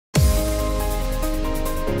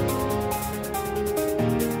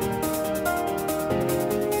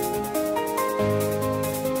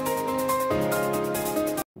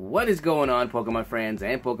What is going on, Pokemon friends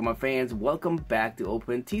and Pokemon fans? Welcome back to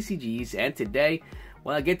Open TCGs, and today,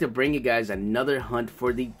 well, I get to bring you guys another hunt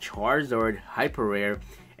for the Charizard Hyper Rare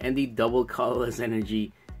and the double colorless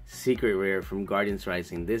energy secret rare from Guardians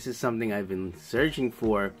Rising. This is something I've been searching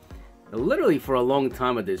for literally for a long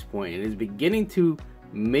time at this point, and it's beginning to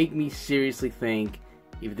make me seriously think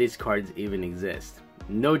if these cards even exist.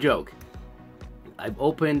 No joke. I've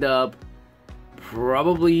opened up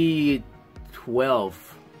probably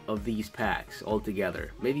 12 of these packs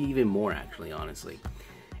altogether, maybe even more actually, honestly,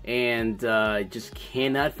 and just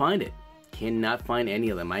cannot find it. Cannot find any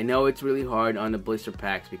of them. I know it's really hard on the blister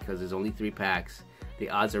packs because there's only 3 packs. The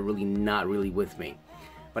odds are really not with me,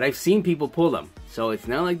 but I've seen people pull them, so it's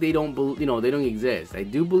not like they don't, they don't exist. I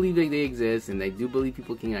do believe that they exist, and I do believe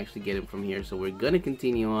people can actually get them from here. So we're gonna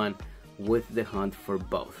continue on with the hunt for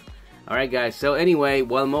both. Alright guys, so anyway,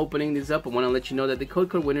 while I'm opening this up, I want to let you know that the code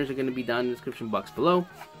card winners are going to be down in the description box below.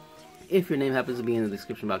 If your name happens to be in the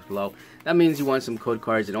description box below, that means you want some code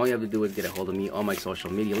cards, and all you have to do is get a hold of me on my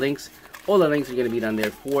social media links. All the links are going to be down there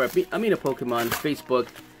for Amina Pokemon, Facebook,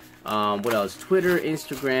 what else, Twitter,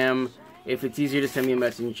 Instagram. If it's easier to send me a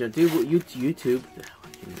message on YouTube,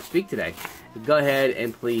 I can't speak today, go ahead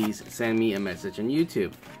and please send me a message on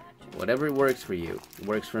YouTube. Whatever works for you,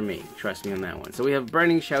 works for me. Trust me on that one. So we have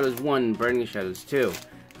Burning Shadows 1, Burning Shadows 2,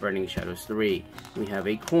 Burning Shadows 3. We have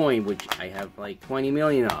a coin, which I have like 20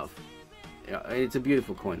 million of. It's a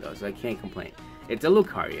beautiful coin though, so I can't complain. It's a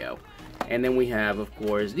Lucario. And then we have, of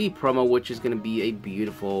course, the promo, which is going to be a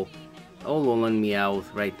beautiful Alolan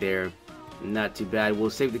Meowth right there. Not too bad. We'll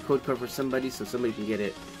save the code card for somebody, so somebody can get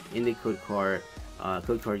it in the code card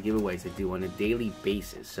giveaways I do on a daily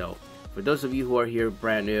basis. So for those of you who are here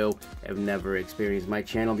brand new, have never experienced my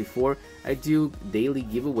channel before, I do daily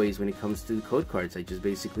giveaways when it comes to code cards. I just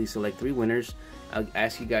basically select 3 winners. I'll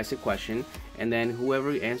ask you guys a question, and then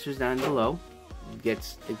whoever answers down below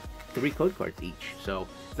gets 3 code cards each. So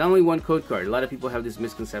it's not only 1 code card. A lot of people have this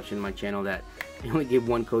misconception in my channel that I only give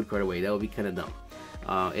 1 code card away. That would be kind of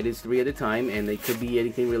dumb. It is 3 at a time, and they could be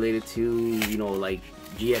anything related to, like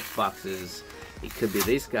GX boxes. It could be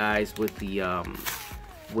these guys with the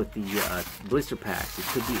blister packs. It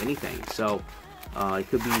could be anything. So it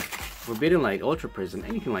could be Forbidden Light, Ultra Prism,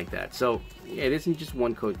 anything like that. So yeah, it isn't just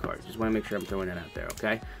 1 code card. Just want to make sure I'm throwing that out there.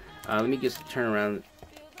 Okay. Let me just turn around.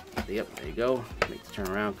 Yep, there you go. Make it turn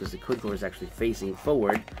around because the code card is actually facing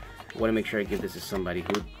forward. I want to make sure I give this to somebody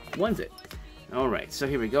who wants it. All right. So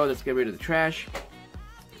here we go. Let's get rid of the trash.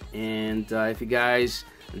 And if you guys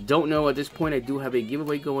don't know at this point, I do have a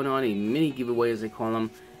giveaway going on, a mini giveaway as they call them.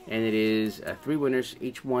 And it is 3 winners.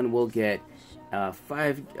 Each one will get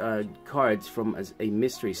 5 cards from a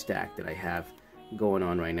mystery stack that I have going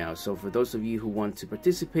on right now. So for those of you who want to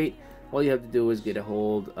participate, all you have to do is get a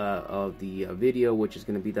hold of the video, which is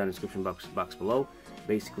going to be down in the description box below,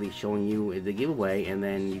 basically showing you the giveaway, and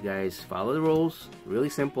then you guys follow the rules. Really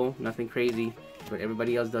simple, nothing crazy, but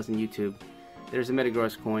everybody else does on YouTube. There's a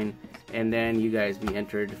Metagross coin, and then you guys be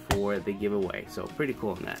entered for the giveaway. So pretty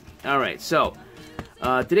cool on that. Alright, so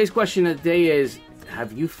today's question of the day is,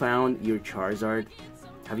 have you found your Charizard?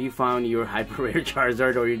 Have you found your Hyper Rare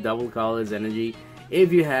Charizard or your double colorless energy?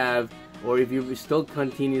 If you have, or if you're still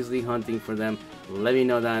continuously hunting for them, let me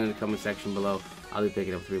know down in the comment section below. I'll be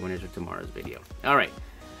picking up 3 winners for tomorrow's video. Alright,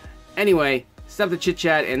 anyway, stop the chit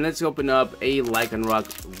chat and let's open up a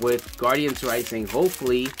Lycanroc with Guardians Rising.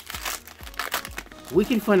 Hopefully we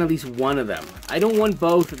can find at least 1 of them. I don't want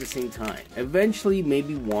both at the same time. Eventually,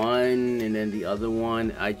 maybe 1 and then the other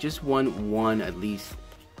one. I just want 1 at least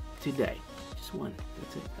today. Just 1.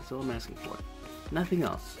 That's it. That's all I'm asking for. Nothing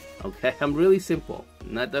else. Okay? I'm really simple.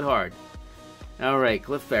 Not that hard. Alright,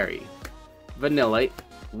 Clefairy, Vanillite,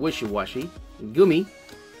 Wishy-Washy, Gumi,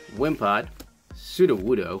 Wimpod,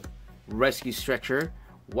 Sudowoodo, Rescue Stretcher,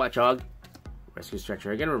 Watchog, Rescue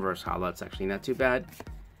Stretcher. Again, reverse holo. It's actually not too bad.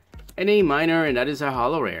 And a minor, and that is a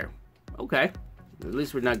holo rare. Okay, at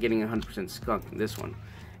least we're not getting 100% skunk in this one.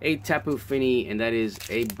 A Tapu Fini, and that is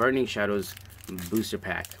a Burning Shadows booster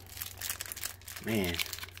pack. Man,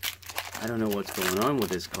 I don't know what's going on with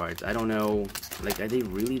these cards. I don't know, like, are they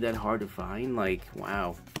really that hard to find? Like,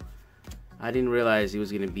 wow. I didn't realize it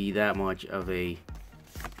was going to be that much of a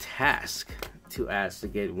task to ask to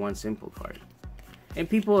get 1 simple card. And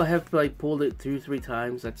people have like pulled it 2-3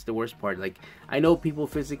 times. That's the worst part. Like, I know people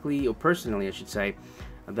physically, or personally I should say,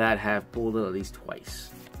 that have pulled it at least twice.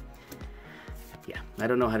 Yeah, I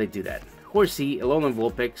don't know how to do that. Horsey, Alolan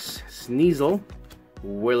Vulpix, Sneasel,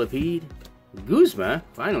 Whirlipede, Guzma.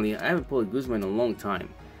 Finally, I haven't pulled a Guzma in a long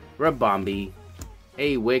time. Rabombi,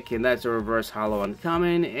 a Wick, and that's a reverse holo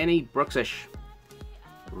uncommon, and a Bruxish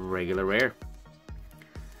regular rare.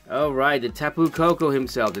 Alright, the Tapu Koko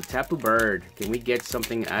himself, the Tapu bird. Can we get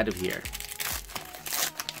something out of here?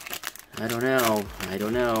 I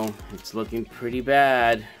don't know. It's looking pretty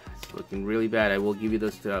bad. It's looking really bad. I will give you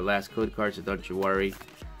those last code cards, so don't you worry.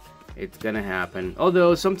 It's gonna happen.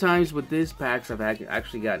 Although, sometimes with these packs, I've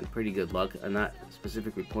actually gotten pretty good luck. I'm not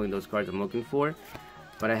specifically pulling those cards I'm looking for,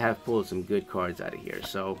 but I have pulled some good cards out of here,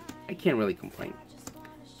 so I can't really complain.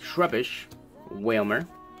 Shrubbish, Whalmer,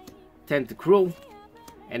 Tentacruel,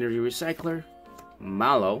 Energy Recycler,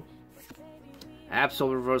 Malo,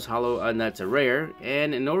 Absol Reverse Hollow, and that's a rare,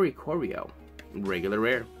 and an Oricorio, regular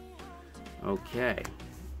rare. Okay,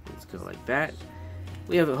 let's go like that.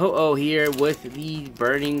 We have a Ho-Oh here with the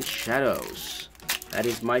Burning Shadows. That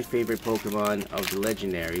is my favorite Pokemon of the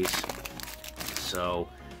legendaries. So,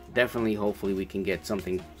 definitely, hopefully, we can get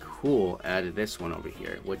something cool out of this one over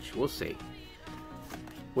here, which we'll see.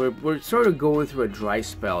 We're sort of going through a dry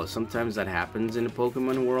spell. Sometimes that happens in the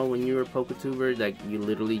Pokemon world when you're a Poketuber. Like, you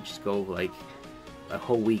literally just go, like, a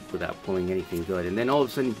whole week without pulling anything good. And then all of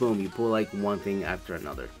a sudden, boom, you pull, like, one thing after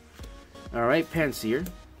another. Alright, Pansear,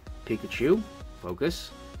 Pikachu,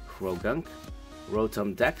 Focus, Krogunk,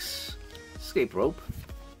 Rotom Dex, Escape Rope,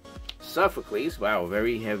 Sophocles, wow,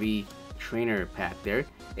 very heavy trainer pack there.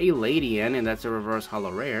 A Ladian, and that's a reverse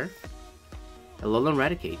hollow rare. Alolan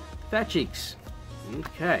Raticate, Fat Cheeks.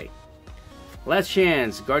 Okay. Last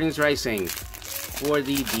chance, Guardians Rising for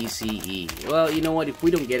the DCE. Well, you know what? If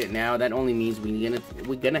we don't get it now, that only means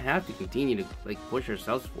we're gonna have to continue to like push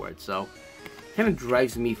ourselves for it. So, kind of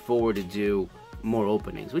drives me forward to do more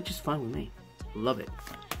openings, which is fine with me. Love it.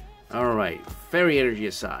 All right, Fairy Energy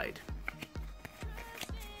aside,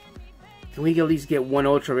 can we at least get one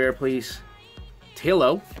ultra rare, please?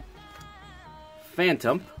 Taillow,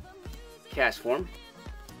 Phantom, Castform,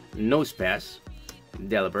 Nosepass,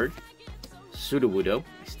 Delibird, Sudowoodo.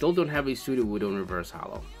 I still don't have a Sudowoodo in reverse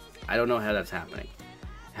hollow. I don't know how that's happening.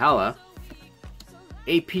 Hala,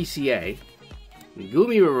 a PCA,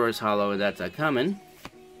 Gumi reverse hollow, and that's a coming.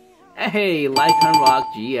 Hey, Lycanroc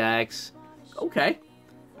GX. Okay,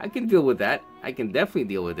 I can deal with that. I can definitely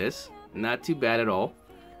deal with this. Not too bad at all.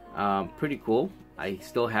 Pretty cool. I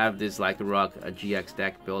still have this Lycanroc GX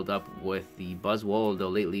deck built up with the Buzzwole, although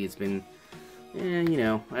lately it's been, you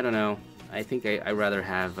know, I don't know. I think I'd rather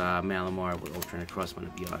have Malamar with Ultra Necrozma,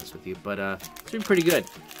 to be honest with you. But it's been pretty good.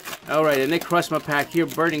 Alright, a Necrozma pack here.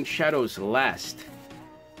 Burning Shadows last.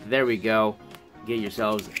 There we go. Get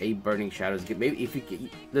yourselves a Burning Shadows. Maybe if you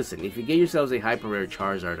listen, if you get yourselves a hyper rare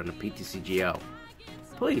Charizard on a PTCGO,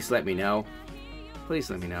 please let me know. Please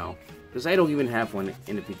let me know, because I don't even have one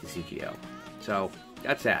in the PTCGO. So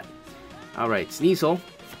that's that. All right, Sneasel,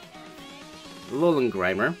 Alolan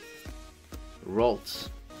Grimer, Ralts,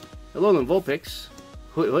 Alolan Vulpix,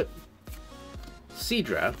 Hoot,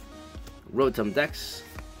 Seadra, Rotom Dex.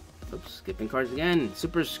 Oops, skipping cards again.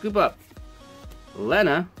 Super Scoop Up,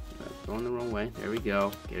 Lena. Going the wrong way. There we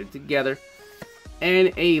go. Get it together.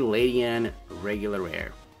 And a Ladian regular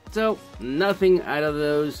rare. So, nothing out of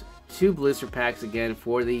those two blister packs again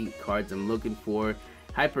for the cards I'm looking for.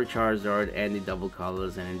 Hyper Charizard and the Double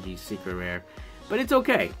Colorless Energy Secret Rare. But it's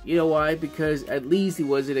okay. You know why? Because at least it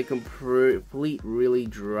wasn't a complete, really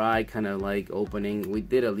dry kind of like opening. We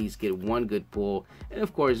did at least get one good pull. And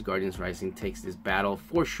of course, Guardians Rising takes this battle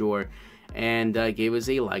for sure. And gave us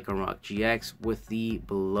a Lycanroc GX with the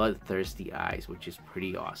bloodthirsty eyes, which is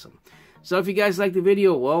pretty awesome. So if you guys like the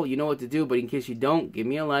video, well, you know what to do. But in case you don't, give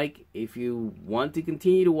me a like. If you want to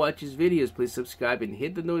continue to watch his videos, please subscribe and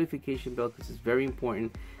hit the notification bell, because it's very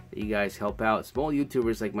important that you guys help out small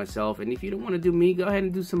YouTubers like myself. And if you don't want to do me, go ahead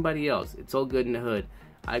and do somebody else. It's all good in the hood.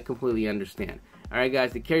 I completely understand. Alright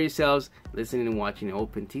guys, take care of yourselves. Listening and watching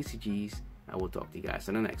Open TCGs. I will talk to you guys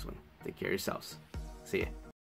on the next one. Take care of yourselves. See ya.